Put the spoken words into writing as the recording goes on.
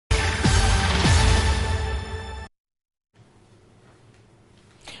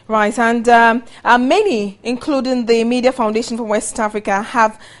Right, and many, including the Media Foundation for West Africa,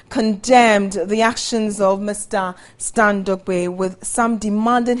 have condemned the actions of Mr. Stan Dogbe, with some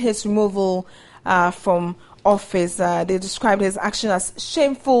demanding his removal from office. They described his action as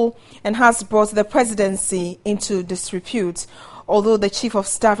shameful and has brought the presidency into disrepute. Although the chief of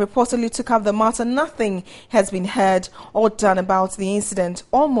staff reportedly took up the matter, nothing has been heard or done about the incident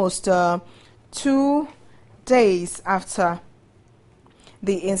almost 2 days after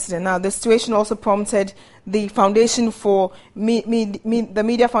the incident. Now, the situation also prompted the Foundation for the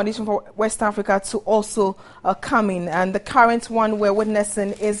Media Foundation for West Africa to also come in, and the current one we're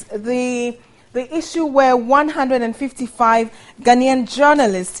witnessing is the issue where 155 Ghanaian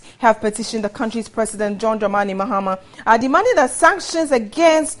journalists have petitioned the country's president, John Dramani Mahama, demanding that sanctions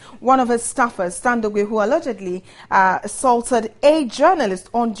against one of his staffers, Stan Dogbe, who allegedly assaulted a journalist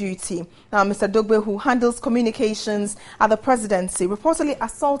on duty. Now, Mr. Dogbe, who handles communications at the presidency, reportedly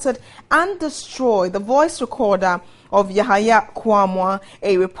assaulted and destroyed the voice recorder of Yahaya Kwamwa,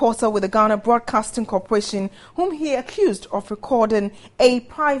 a reporter with the Ghana Broadcasting Corporation, whom he accused of recording a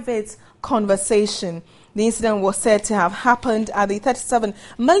private conversation. The incident was said to have happened at the 37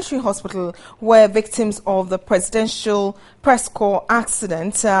 military hospital, where victims of the presidential press corps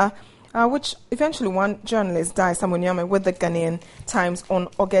accident, which eventually one journalist died, Samuel Nyame, with the Ghanaian Times on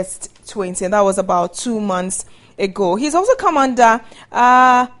August 20, and that was about 2 months ago. He's also come under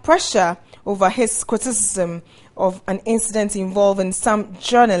pressure over his criticism of an incident involving some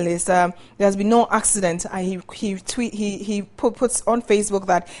journalists. There has been no accident. He puts on Facebook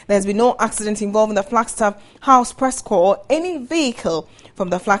that there has been no accident involving the Flagstaff House press corps or any vehicle from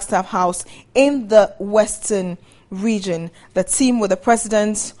the Flagstaff House in the Western region. The team with the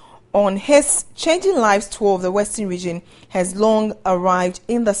president on his Changing Lives tour of the Western region has long arrived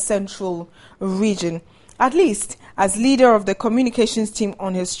in the Central region. At least, as leader of the communications team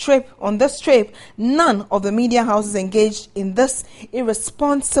on this trip, none of the media houses engaged in this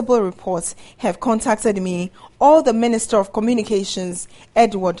irresponsible report have contacted me or the Minister of Communications,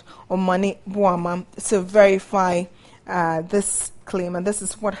 Edward Omani Boama, to verify this claim. And this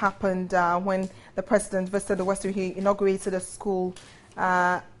is what happened when the president visited the Western. He inaugurated a school,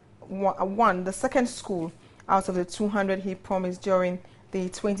 the second school out of the 200 he promised during the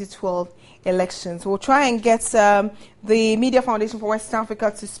 2012 elections. We'll try and get the Media Foundation for West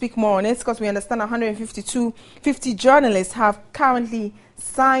Africa to speak more on it, because we understand 150 journalists have currently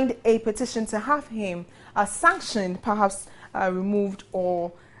signed a petition to have him sanctioned, perhaps removed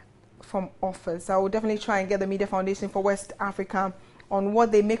or from office. I will definitely try and get the Media Foundation for West Africa on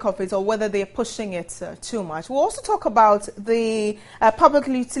what they make of it, or whether they're pushing it too much. We'll also talk about the Public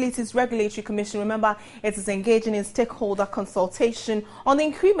Utilities Regulatory Commission. Remember, it is engaging in stakeholder consultation on the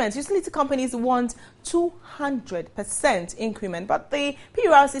increments. Utility companies want 200% increment, but the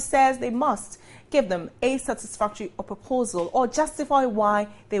PURC says they must give them a satisfactory proposal or justify why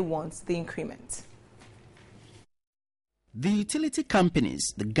they want the increment. The utility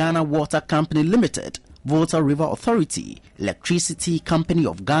companies, the Ghana Water Company Limited, Volta River Authority, Electricity Company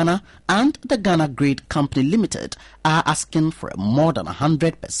of Ghana, and the Ghana Grid Company Limited are asking for a more than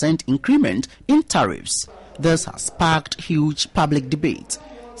 100% increment in tariffs. This has sparked huge public debate.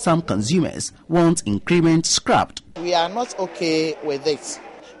 Some consumers want increment scrapped. We are not okay with it.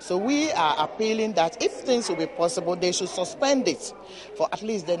 So we are appealing that if things will be possible, they should suspend it for at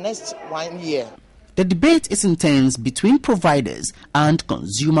least the next 1 year. The debate is intense between providers and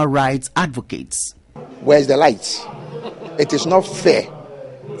consumer rights advocates. Where's the light? It is not fair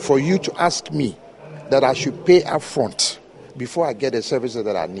for you to ask me that I should pay up front before I get the services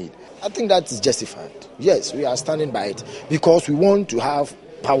that I need. I think that is justified. Yes, we are standing by it because we want to have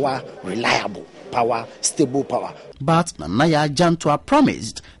power, reliable power, stable power. But Nanaya Jantua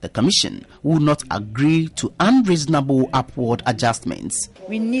promised the Commission would not agree to unreasonable upward adjustments.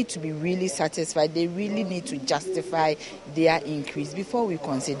 We need to be really satisfied. They really need to justify their increase before we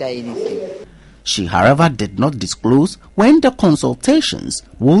consider anything. She, however, did not disclose when the consultations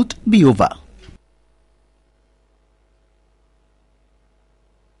would be over.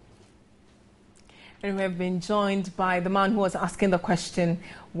 And we have been joined by the man who was asking the question,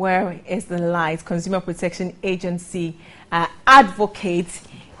 where is the light? Consumer Protection Agency advocate.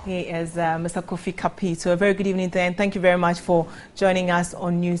 He is Mr. Kofi Kapito. A very good evening there, and thank you very much for joining us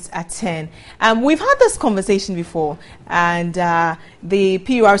on News at 10. We've had this conversation before, and the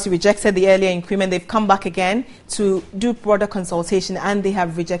PURC rejected the earlier increment. They've come back again to do broader consultation, and they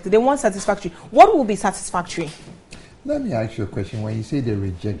have rejected. They want satisfactory. What will be satisfactory? Let me ask you a question. When you say they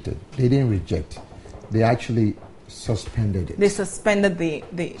rejected, they didn't reject. They actually suspended it. They suspended the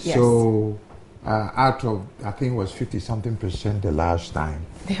yes. So out of, I think it was 50-something% the last time.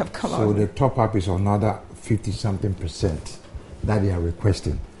 They have come So out. the top up is another 50-something% that they are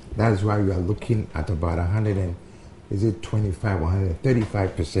requesting. That is why we are looking at about 25 or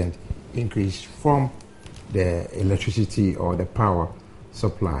 135% increase from the electricity or the power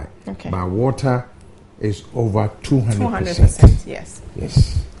supply. Okay. But water is over 200%. 200%, yes.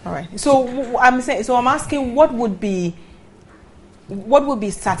 Yes. All right. So I'm asking, what would be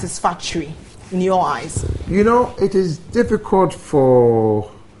satisfactory in your eyes? You know, it is difficult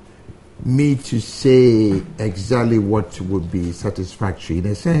for me to say exactly what would be satisfactory, in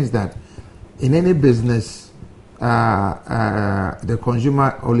the sense that in any business, the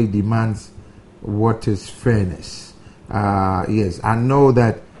consumer only demands what is fairness. Yes, I know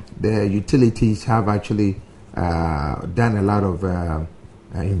that the utilities have actually done a lot of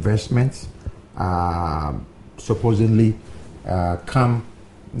investments. Supposedly, come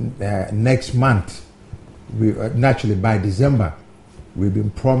next month, we naturally by December, we've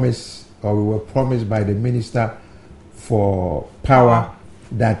been promised, or we were promised by the Minister for Power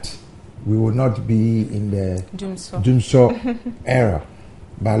that we will not be in the Doomsday era.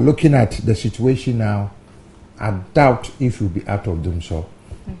 But looking at the situation now, I doubt if we'll be out of Doomsday.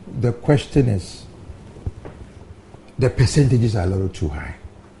 Mm-hmm. The question is, the percentages are a little too high.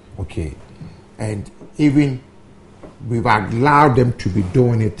 Okay. And even we've allowed them to be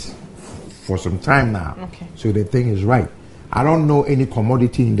doing it for some time now. Okay. So the thing is right. I don't know any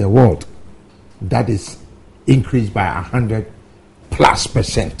commodity in the world that is increased by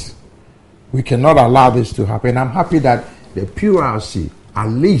 100+%. We cannot allow this to happen. I'm happy that the PURC at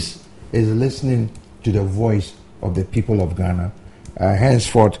least is listening to the voice of the people of Ghana.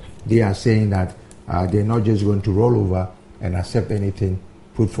 Henceforth, they are saying that they're not just going to roll over and accept anything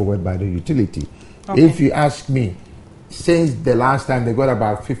put forward by the utility. Okay. If you ask me, since the last time they got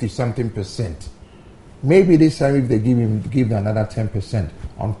about 50-something%, maybe this time if they give them another 10%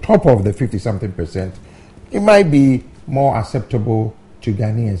 on top of the 50-something%, it might be more acceptable to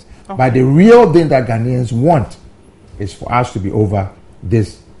Ghanaians. Okay. But the real thing that Ghanaians want is for us to be over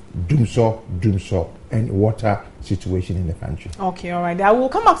this doomsday and water situation in the country. Okay, all right. I will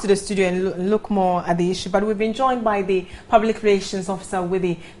come back to the studio and look more at the issue, but we've been joined by the Public Relations Officer with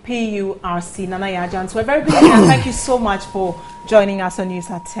the PURC, Nana Yajan. So a very good evening, and thank you so much for joining us on News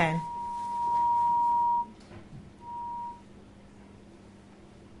at 10.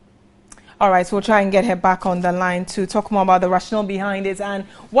 All right, so we'll try and get her back on the line to talk more about the rationale behind it and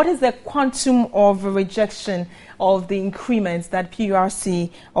what is the quantum of rejection of the increments that PURC,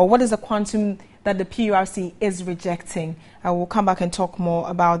 or what is the quantum that the PURC is rejecting. I will come back and talk more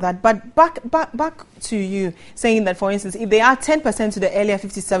about that. But back to you, saying that, for instance, if they are 10% to the earlier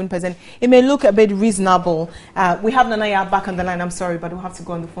 57%, it may look a bit reasonable. We have Nanaya back on the line. I'm sorry, but we'll have to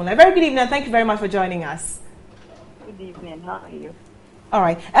go on the phone line. Very good evening. Thank you very much for joining us. Good evening. How are you? All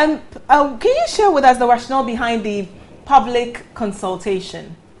right. Can you share with us the rationale behind the public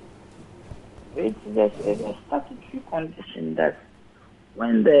consultation? It's a statutory condition that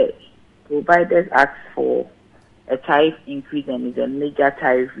when the providers ask for a tariff increase and it's a major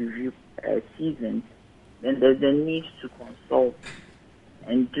tariff review season, then there's a need to consult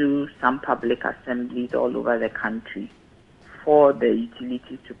and do some public assemblies all over the country for the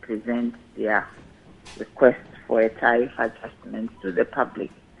utilities to present their request for a tariff adjustment to the public,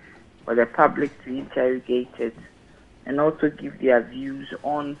 for the public to interrogate it and also give their views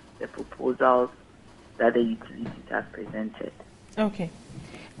on the proposals that the utilities have presented. Okay.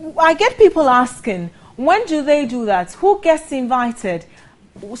 I get people asking, when do they do that? Who gets invited?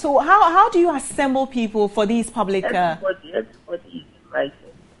 So how do you assemble people for these public... Everybody is invited.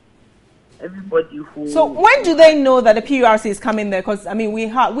 Everybody who... So when do they know that the PURC is coming there? Because, I mean, we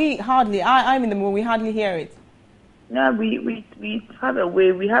hardly... I'm in the mood, we hardly hear it. No, we have a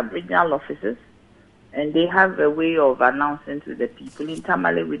way. We have regional offices, and they have a way of announcing to the people. In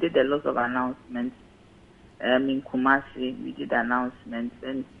Tamale, we did a lot of announcements. In Kumasi, we did announcements,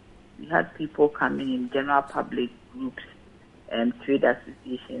 and we had people coming in, general public groups, trade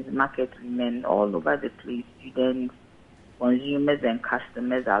associations, market women, all over the place, students, consumers, and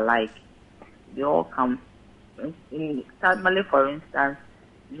customers alike. They all come. In Tamale, for instance,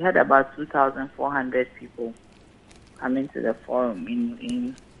 we had about 2,400 people coming to the forum.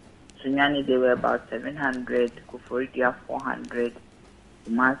 In Sunyani, there were about 700, Kuforidia 400,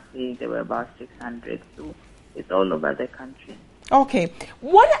 Kumasi, there were about 600. So it's all over the country. Okay.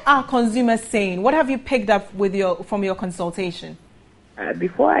 What are consumers saying? What have you picked up from your consultation?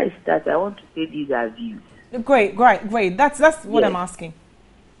 Before I start, I want to say these are views. Great. That's what I'm asking.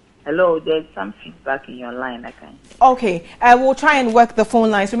 Hello, there's some feedback in your line. I can. Okay, we'll try and work the phone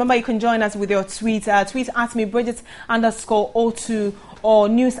lines. Remember, you can join us with your tweet. Tweet at me, Bridget_02 or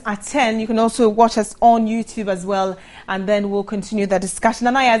News at 10. You can also watch us on YouTube as well, and then we'll continue the discussion.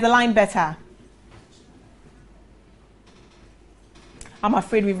 Anaya, is the line better? I'm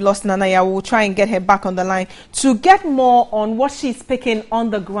afraid we've lost Nanaya. We'll try and get her back on the line to get more on what she's picking on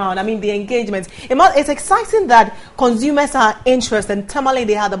the ground. I mean, the engagement. It's exciting that consumers are interested. In Tamale,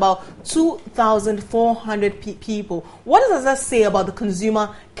 they had about 2,400 people. What does that say about the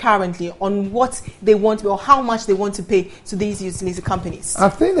consumer currently on what they want or how much they want to pay to these utility companies? I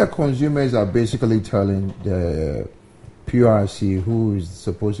think the consumers are basically telling the PRC, who is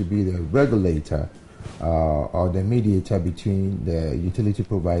supposed to be the regulator, or the mediator between the utility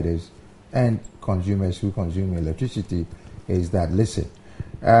providers and consumers who consume electricity, is that, listen,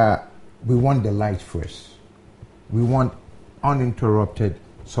 we want the light first. We want uninterrupted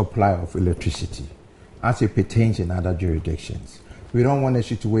supply of electricity as it pertains in other jurisdictions. We don't want a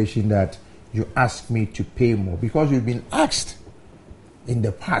situation that you ask me to pay more, because we've been asked in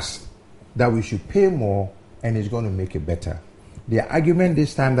the past that we should pay more and it's going to make it better. The argument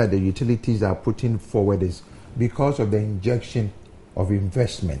this time that the utilities are putting forward is because of the injection of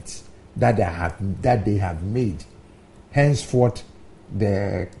investments that they have made. Henceforth,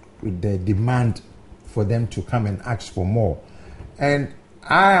 the demand for them to come and ask for more. And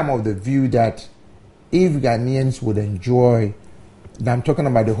I am of the view that if Ghanaians would enjoy, and I'm talking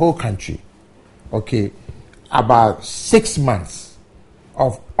about the whole country, okay, about 6 months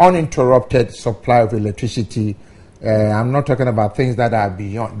of uninterrupted supply of electricity. I'm not talking about things that are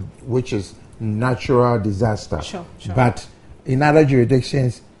beyond, which is natural disaster. Sure. But in other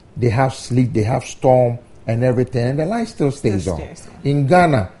jurisdictions, they have sleet, they have storm and everything, and the light still stays on. In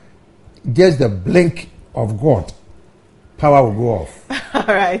Ghana, just the blink of God, power will go off.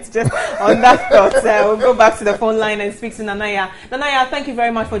 All right, just on that thought, we'll go back to the phone line and speak to Nanaya. Nanaya, thank you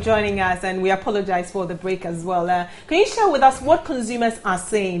very much for joining us, and we apologize for the break as well. Can you share with us what consumers are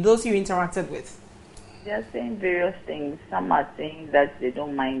saying, those you interacted with? They are saying various things. Some are saying that they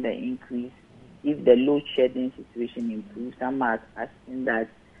don't mind the increase if the load shedding situation improves. Some are asking that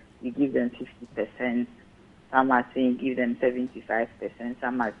we give them 50%. Some are saying give them 75%.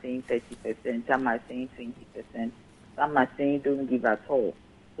 Some are saying 30%. Some are saying 20%. Some are saying don't give at all.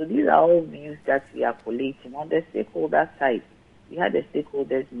 So these are all views that we are collating. On the stakeholder side, we had a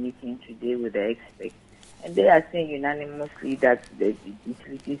stakeholders meeting today with the experts, and they are saying unanimously that the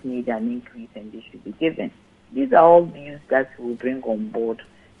utilities need an increase and they should be given. These are all views that we will bring on board,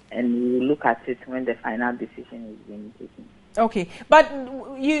 and we will look at it when the final decision is being taken. Okay, but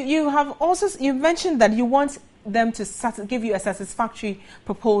you have also mentioned that you want them to give you a satisfactory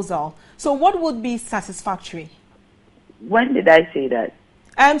proposal. So what would be satisfactory? When did I say that?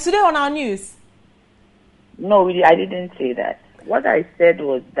 Today on our news. No, I didn't say that. What I said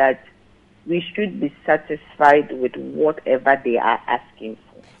was that we should be satisfied with whatever they are asking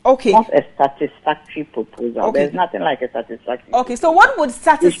for. Okay. Not a satisfactory proposal. Okay. There's nothing like a satisfactory Okay, so what would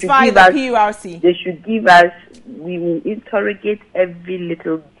satisfy the PURC? They should give us, we will interrogate every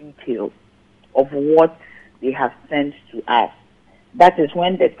little detail of what they have sent to us. That is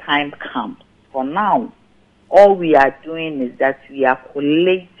when the time comes. For now, all we are doing is that we are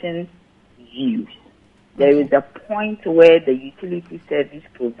collating views. There is a point where the utility service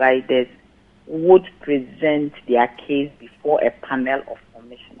providers would present their case before a panel of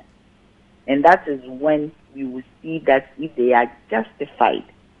commissioners. And that is when we will see that if they are justified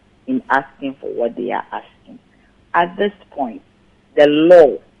in asking for what they are asking. At this point, the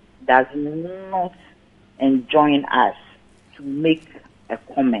law does not enjoin us to make a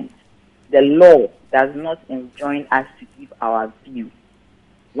comment. The law does not enjoin us to give our view.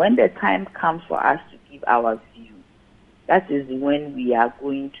 When the time comes for us to give our view, that is when we are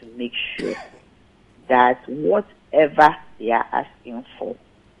going to make sure that whatever they are asking for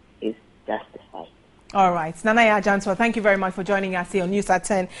is justified. All right. Nanaya Ajantua, thank you very much for joining us here on News at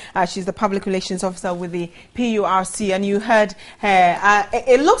 10. She's the Public Relations Officer with the PURC, and you heard her.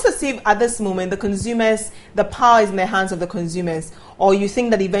 It looks as if at this moment the power is in the hands of the consumers, or you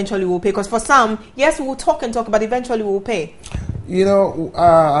think that eventually we'll pay? Because for some, yes, we will talk, but eventually we'll pay. You know,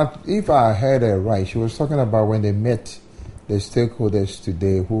 if I heard her right, she was talking about when they met the stakeholders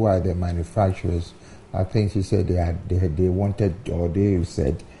today, who are the manufacturers. I think she said they wanted, or they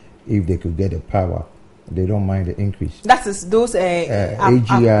said if they could get the power, they don't mind the increase. That is those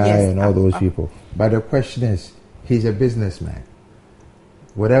AGI and all those people. But the question is, he's a businessman.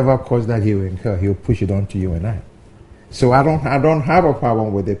 Whatever cost that he will incur, he'll push it on to you and I. So I don't have a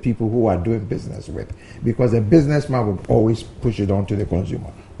problem with the people who are doing business with, because a businessman will always push it on to the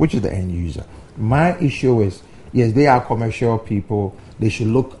consumer. which is the end user. My issue is, yes, they are commercial people. They should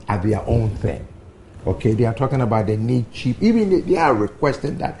look at their own thing. Okay, they are talking about they need cheap. Even they are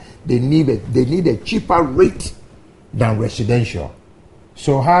requesting that they need a cheaper rate than residential.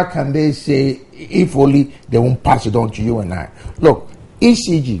 So how can they say if only they won't pass it on to you and I? Look,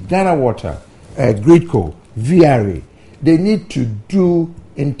 ECG, Ghana Water, Gridco, VRA, they need to do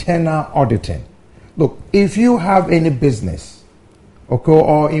internal auditing. Look, if you have any business, okay,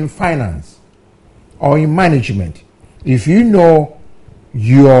 or in finance, or in management, if you know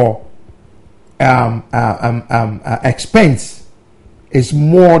your expense is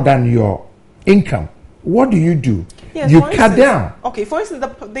more than your income, what do? Yes, you cut down. Okay, for instance,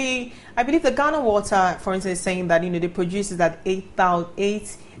 I believe the Ghana Water, for instance, is saying that they produce it at 8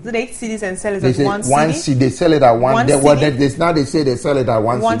 cedis and sell it at 1 cedi. They sell it at one. Now they say they sell it at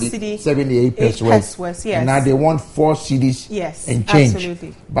 1 cedi, 78 pesos. Yes. Now they want 4 cedis and change.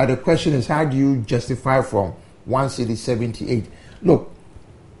 Absolutely. But the question is, how do you justify from 1 cedi 78? Look,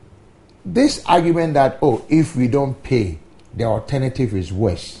 this argument that if we don't pay, the alternative is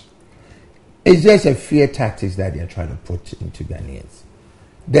worse. It's just a fear tactics that they're trying to put into Ghanaians.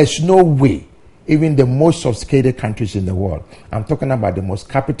 There's no way, even the most sophisticated countries in the world, I'm talking about the most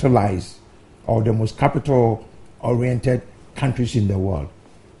capitalized or the most capital-oriented countries in the world,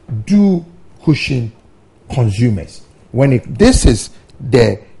 do cushion consumers. This is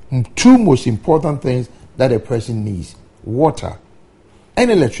the two most important things that a person needs: water and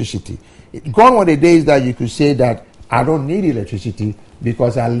electricity. Gone were the days that you could say that I don't need electricity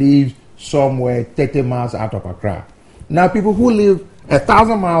because I live somewhere 30 miles out of Accra. Now people who live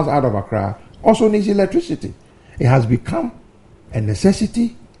 1,000 miles out of Accra also needs electricity. It has become a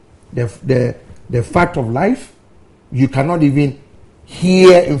necessity, the fact of life. You cannot even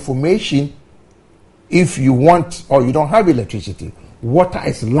hear information if you want or you don't have electricity. Water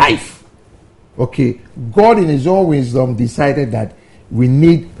is life. Okay, God in his own wisdom decided that we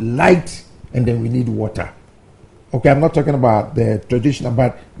need light and then we need water. Okay, I'm not talking about the traditional,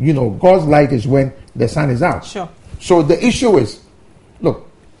 but God's light is when the sun is out. Sure. So the issue is, look,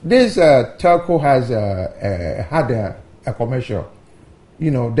 this telco has had a commercial.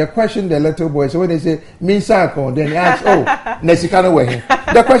 The question the little boy, so when they say Minsako, then they ask, Nesikano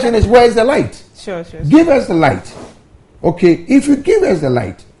Wehin. The question is, where is the light? Sure. Give us the light. Okay, if you give us the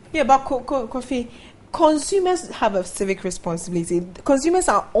light. Yeah, but Kofi, consumers have a civic responsibility. Consumers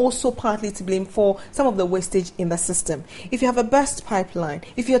are also partly to blame for some of the wastage in the system. If you have a burst pipeline,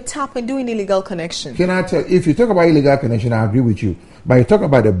 if you're tapping, doing illegal connection. Can I tell? If you talk about illegal connection, I agree with you. But you talk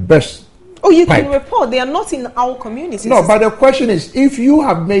about the burst. You can report. They are not in our community. No, but the question is, if you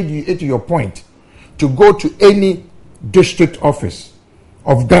have made it to your point to go to any district office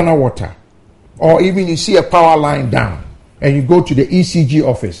of Ghana Water, or even you see a power line down and you go to the ECG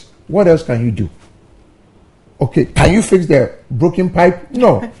office, what else can you do? Okay, can you fix the broken pipe?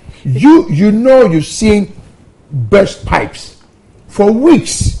 No. You've seen burst pipes for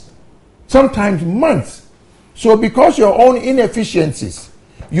weeks, sometimes months. So because your own inefficiencies,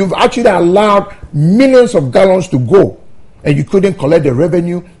 you've actually allowed millions of gallons to go and you couldn't collect the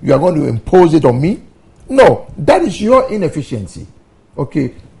revenue. You are going to impose it on me? No, that is your inefficiency.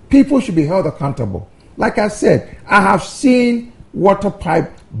 Okay, people should be held accountable. Like I said, I have seen water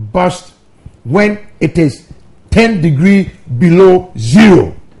pipe burst when it is 10 degrees below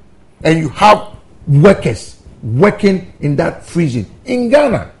zero and you have workers working in that freezing in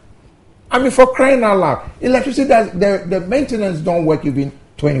Ghana. I mean, for crying out loud, electricity the maintenance don't work even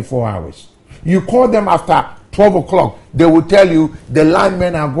 24 hours. You call them after 12 o'clock, they will tell you the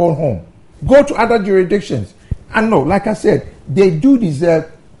linemen are going home. Go to other jurisdictions. And no, like I said, they do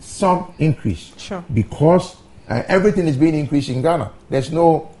deserve some increase. Sure. Because everything is being increased in Ghana. Let's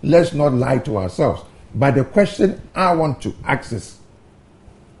not lie to ourselves. But the question I want to ask is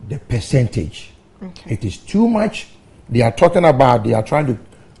the percentage. Okay. It is too much. They are trying to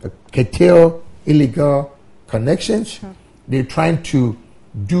curtail illegal connections. Sure. They're trying to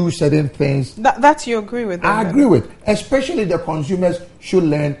do certain things. That you agree with? I agree with. Especially the consumers should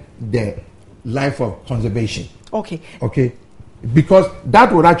learn the life of conservation. Okay. Because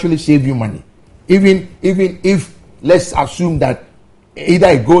that would actually save you money. Even if, let's assume that either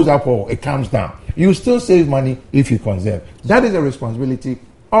it goes up or it comes down, you still save money if you conserve. That is a responsibility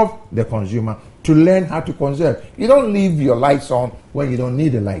of the consumer to learn how to conserve. You don't leave your lights on when you don't need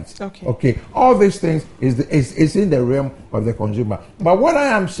the lights. Okay. All these things is in the realm of the consumer. But what I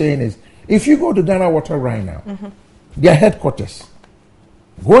am saying is, if you go to Ghana Water right now, their headquarters,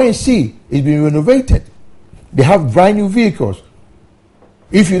 go and see, it's been renovated. They have brand new vehicles.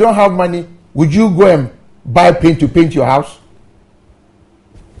 If you don't have money, would you go and buy paint to paint your house?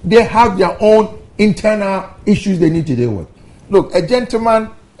 they have their own internal issues they need to deal with. Look, a gentleman,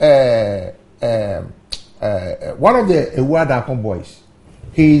 one of the Ewadakon boys,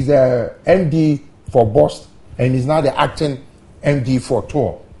 he's MD for Bost, and he's now the acting MD for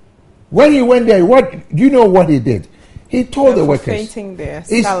Tor. When he went there, what do you know what he did? He told the workers,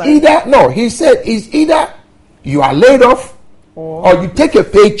 he said, it's either you are laid off or you take a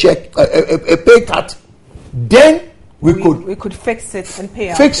paycheck, a pay cut, then we could fix it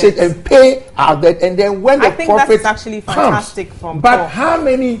and pay our debt, and then when the profit that's actually fantastic comes. But how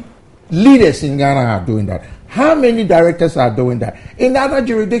many leaders in Ghana are doing that? How many directors are doing that? In other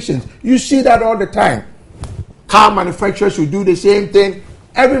jurisdictions, you see that all the time. Car manufacturers will do the same thing.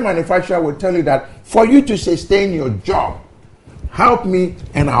 Every manufacturer will tell you that for you to sustain your job, help me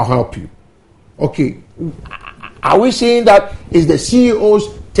and I'll help you. Okay, are we saying that is the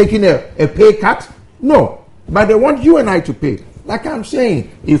CEOs taking a pay cut? No, but they want you and I to pay. Like I'm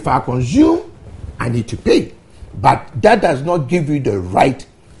saying, if I consume, I need to pay. But that does not give you the right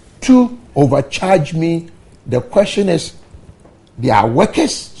to overcharge me. The question is, they are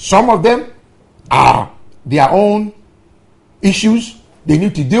workers. Some of them are their own issues. They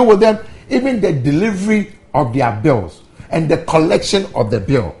need to deal with them. Even the delivery of their bills and the collection of the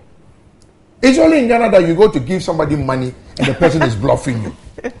bill. It's only in Ghana that you go to give somebody money and the person is bluffing you.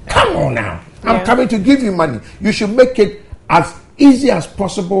 Come on now. I'm coming to give you money. You should make it as easy as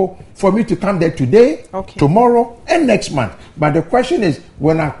possible for me to come there today, tomorrow, and next month. But the question is,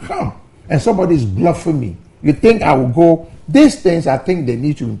 when I come and somebody is bluffing me, you think I will go? These things I think they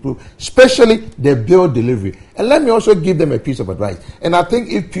need to improve, especially the bill delivery. And let me also give them a piece of advice. And I think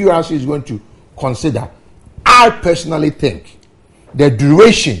if PRC is going to consider, I personally think the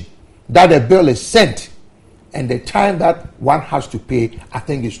duration that the bill is sent and the time that one has to pay, I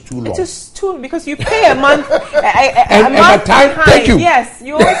think is too long. It is too, because you pay a month, and month time, behind. thank you. Yes,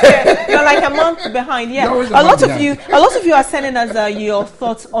 you're like a month behind. Yeah, a lot of you are sending us your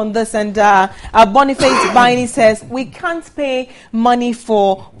thoughts on this. And Boniface Baini says we can't pay money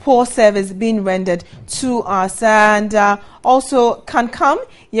for poor service being rendered to us. And also can come.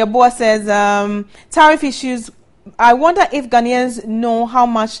 Yaboa says tariff issues. I wonder if Ghanaians know how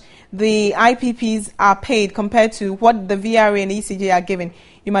much the IPPs are paid compared to what the VRA and ECJ are giving.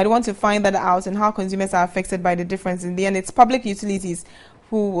 You might want to find that out, and how consumers are affected by the difference. In the end, it's public utilities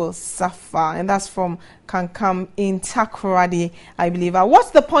who will suffer. And that's from Kankam in Takoradi, I believe. What's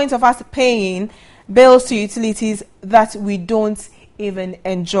the point of us paying bills to utilities that we don't even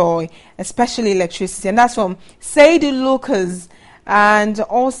enjoy, especially electricity? And that's from Saidu Lucas. And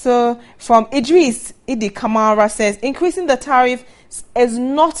also from Idris Idi Kamara says, increasing the tariff is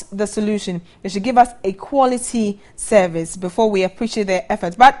not the solution. They should give us a quality service before we appreciate their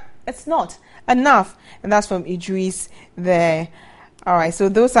efforts. But it's not enough. And that's from Idris there. All right, so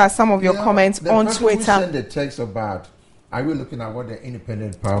those are some of your comments on Twitter. We send the text about, are we looking at what the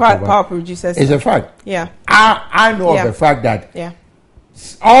independent power producers is a fact. Yeah. I know of the fact that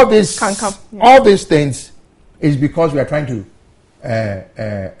all these things is because we are trying to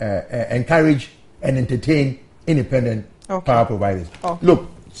encourage and entertain independent power providers. Look,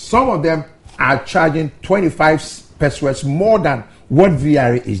 some of them are charging 25 pesos more than what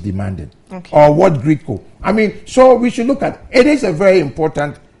VRA is demanding, or what Gridco. I mean, so we should look at it. Is a very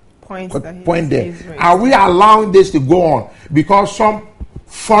important point there. Are we allowing this to go on because some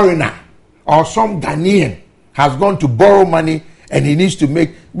foreigner or some Ghanaian has gone to borrow money and he needs to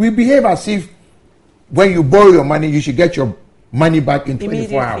make? We behave as if when you borrow your money, you should get your money back in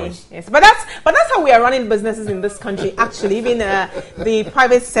 24 hours. Yes, but that's how we are running businesses in this country. Actually, even the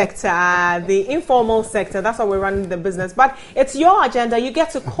private sector, the informal sector, that's how we're running the business. But it's your agenda. You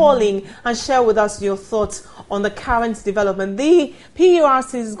get to call in and share with us your thoughts on the current development. The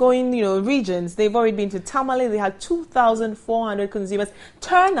PURC is going, regions. They've already been to Tamale. They had 2,400 consumers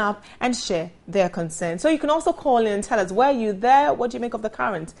turn up and share their concerns. So you can also call in and tell us, were you there? What do you make of the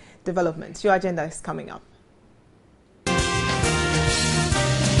current developments? Your agenda is coming up.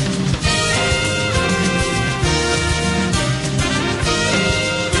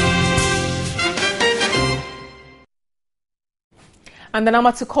 And the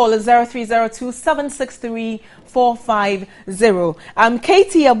number to call is 0302-763-450.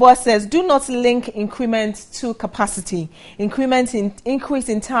 Katie Abua says, do not link increment to capacity. Increment in increase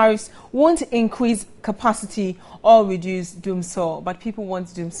in tariffs won't increase capacity or reduce doomsaw. But people want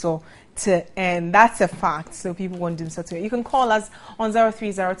doomsaw to end. That's a fact. So people want doomsaw to end. You can call us on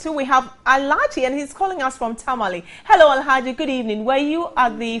 0302. We have Alhaji, and he's calling us from Tamale. Hello, Alhaji. Good evening. Were you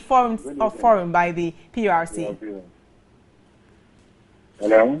at the forum by the PRC?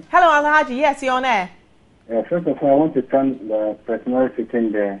 Hello? Hello, Alhaji. Yes, you're on air. First of all, I want to thank the personnel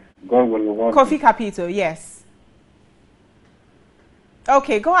sitting there. God will reward Kofi Capito, yes.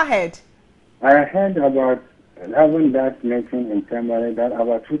 Okay, go ahead. I heard about having that meeting in Tamale that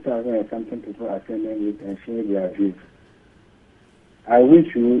about 2,000 and something people attended it and shared their views. I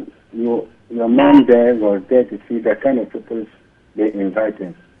wish your man there was there to see the kind of people they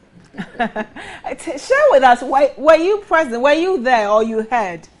invited. Share with us, were you present? Were you there or you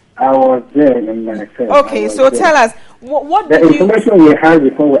heard? I was there in myself. Okay, so there. Tell us, what the did information we had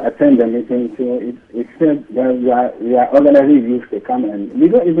before we attend the meeting, so it said that we are organizing youth to come, and we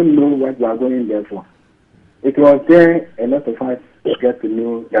don't even know what we are going there for. It was there, a lot of us get to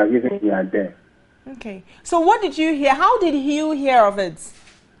know the reason we are there. Okay, so what did you hear? How did you hear of it?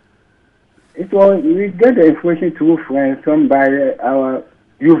 It was, we get the information through friends, some by our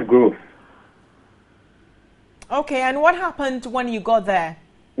youth group. Okay, and what happened when you got there?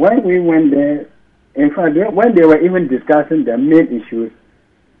 When we went there, in fact, when they were even discussing the main issues,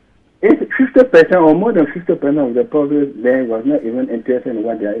 50% or more than 50% of the public there was not even interested in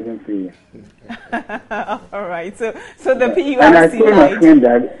what they are even saying. All right, so the PURC. And I told my friend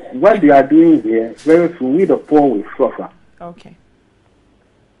that what they are doing here, very soon we the poor will suffer. Okay.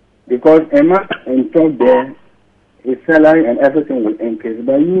 Because a man in top there, his salary and everything will increase.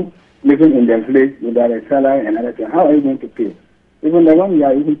 But you living in the village without a salary and everything, how are you going to pay? Even the one we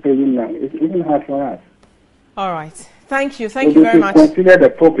are even paying now, it's even hard for us. All right. Thank you very much. Consider the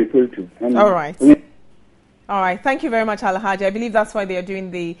poor people too. All right. All right. Thank you very much, Alhaji. I believe that's why they are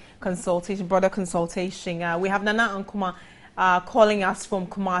doing the consultation, broader consultation. We have Nana Ankuma calling us from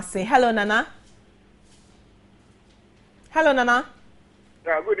Kumasi. Hello, Nana. Hello, Nana.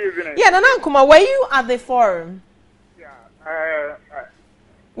 Yeah, good evening. Yeah, Nana Ankuma, were you at the forum? Yeah.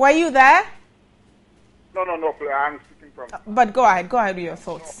 Were you there? No, I'm speaking from... But go ahead with your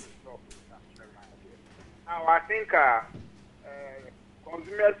thoughts. Now, I think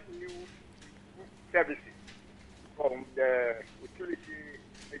consumers new services from the utility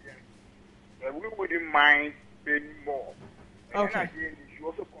agency, we wouldn't mind paying more. And okay. Then again, you should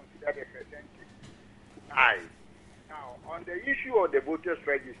also consider the percentage high. Now, on the issue of the voters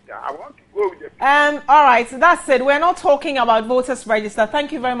register, I want to go with the... All right, so that's it. We're not talking about voters register.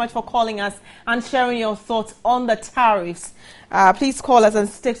 Thank you very much for calling us and sharing your thoughts on the tariffs. Please call us and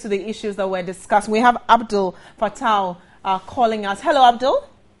stick to the issues that we're discussing. We have Abdul Fattah calling us. Hello, Abdul.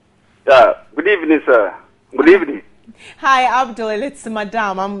 Good evening, sir. Good evening. Hi, Abdul. It's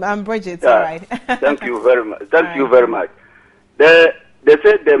Madam. I'm Bridget. All right. Thank you very much. Thank you very much. They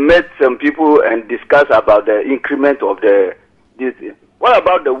said they met some people and discussed about the increment of this. What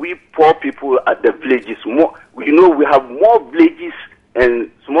about we poor people at the villages? More, we have more villages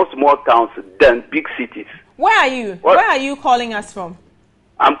and small towns than big cities. Where are you? Where are you calling us from?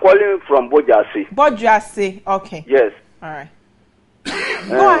 I'm calling from Bojasi. Bojasi, okay. Yes. All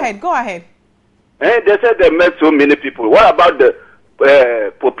right. Go ahead. And they said they met so many people. What about the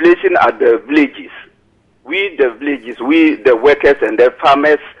population at the villages? We the workers and the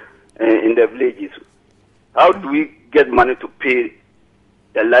farmers in the villages. How do we get money to pay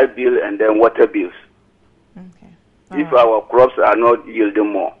the light bill and then water bills? Okay. If our crops are not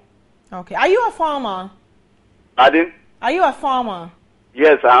yielding more. Okay. Are you a farmer? Pardon? Are you a farmer?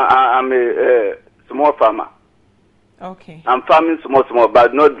 Yes, I'm a small farmer. Okay. I'm farming small,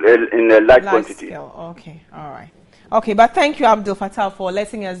 but not in a large quantity. Scale. Okay. All right. Okay, but thank you, Abdul Fattah, for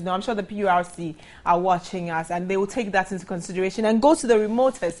letting us know. I'm sure the PURC are watching us, and they will take that into consideration and go to the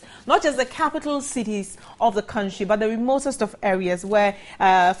remotest, not just the capital cities of the country, but the remotest of areas where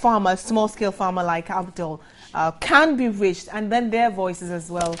small-scale farmer like Abdul can be reached, and then their voices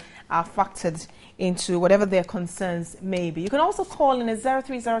as well are factored into whatever their concerns may be. You can also call in at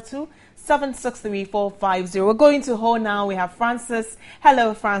 0302 763-450. We're going to hold now. We have Francis.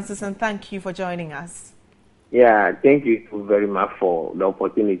 Hello, Francis, and thank you for joining us. Yeah, thank you very much for the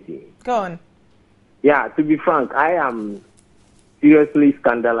opportunity. Go on. Yeah, to be frank, I am seriously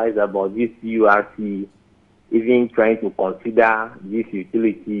scandalized about this PURC even trying to consider these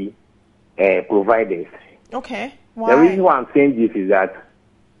utility providers. Okay, why? The reason why I'm saying this is that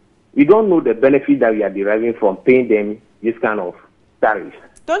we don't know the benefit that we are deriving from paying them this kind of tariffs.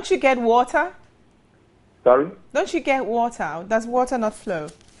 Don't you get water? Sorry? Don't you get water? Does water not flow?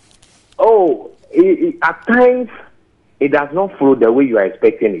 Oh, at times, it does not flow the way you are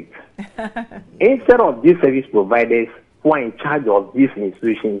expecting it. Instead of these service providers who are in charge of these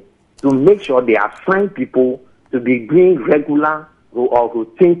institutions to make sure they assign people to be doing regular or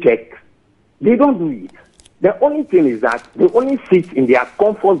routine checks, they don't do it. The only thing is that they only sit in their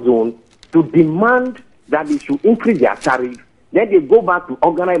comfort zone to demand that they should increase their tariff. Then they go back to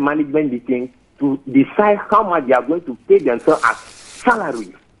organize management meetings to decide how much they are going to pay themselves as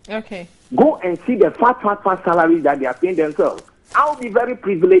salaries. Okay. Go and see the fat salaries that they are paying themselves. I'll be very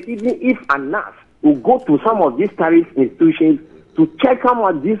privileged even if a nurse will go to some of these tariff institutions to check how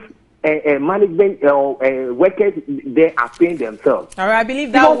much these management workers they are paying themselves. All right, I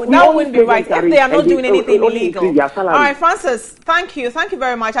believe that wouldn't be right if they are not doing anything illegal. All right, Francis, thank you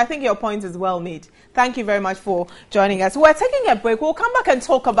very much. I think your point is well made. Thank you very much for joining us. We're taking a break. We'll come back and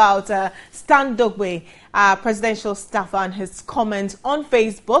talk about Stan Dogbe, presidential staffer, and his comments on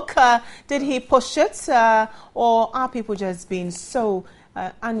Facebook. Did he push it, or are people just being so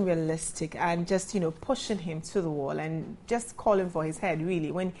unrealistic and just, pushing him to the wall and just calling for his head,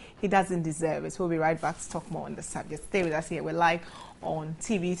 really, when he doesn't deserve it? We'll be right back to talk more on the subject. Stay with us here. We're live on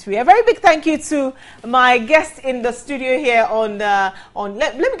TV3. A very big thank you to my guest in the studio here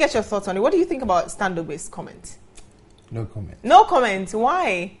let me get your thoughts on it. What do you think about Stan Dogbe's comment? No comment. No comment.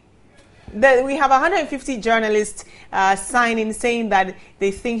 Why? We have 150 journalists signing, saying that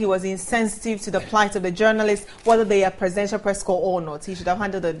they think he was insensitive to the plight of the journalists, whether they are presidential press corps or not. He should have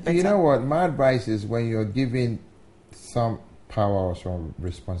handled it better. You know what? My advice is, when you're giving some power or some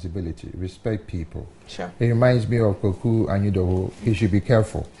responsibility, respect people. Sure. It reminds me of Koku Anyudoho. He should be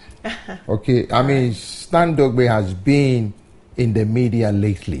careful. Okay? I mean, Stan Dogbe has been in the media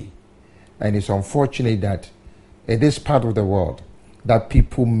lately, and it's unfortunate that in this part of the world that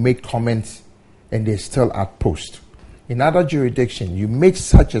people make comments and they're still at post. In other jurisdictions, you make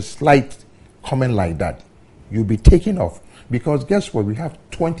such a slight comment like that, you'll be taken off. Because guess what? We have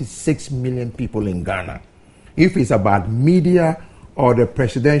 26 million people in Ghana. If it's about media or the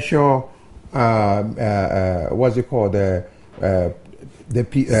presidential, what's it called? The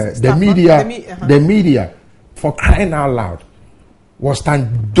media, for crying out loud, was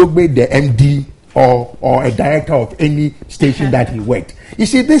Stan Dogbe the MD or a director of any station that he worked? You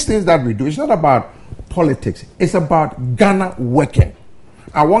see, these things that we do, it's not about politics. It's about Ghana working.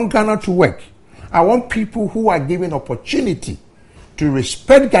 I want Ghana to work. I want people who are given opportunity to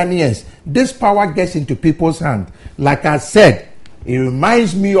respect Ghanaians. This power gets into people's hands. Like I said, it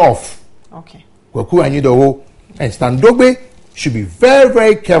reminds me of Kweku Anyidoho, and Stan Dogbe should be very,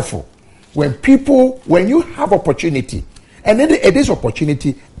 very careful when you have opportunity, and it is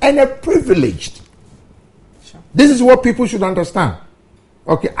opportunity and a privileged. Sure. This is what people should understand.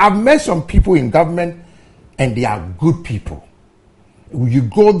 Okay, I've met some people in government and they are good people. You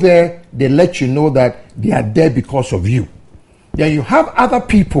go there, they let you know that they are there because of you. Then you have other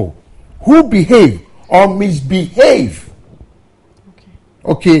people who behave or misbehave.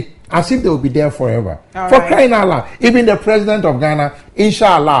 Okay, as if they will be there forever. Crying out loud. Even the president of Ghana,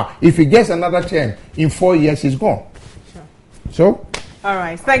 inshallah, if he gets another term, in 4 years he's gone. Sure. So? All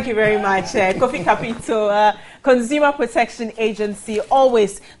right, thank you very much. Kofi Kapito, Consumer Protection Agency,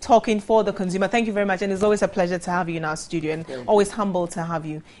 always talking for the consumer. Thank you very much, and it's always a pleasure to have you in our studio, and always humble to have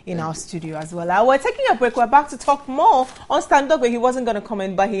you in our studio as well. We're taking a break. We're back to talk more on Stan Dogbe. He wasn't going to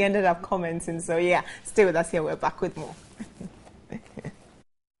comment, but he ended up commenting. So yeah, stay with us here. We're back with more.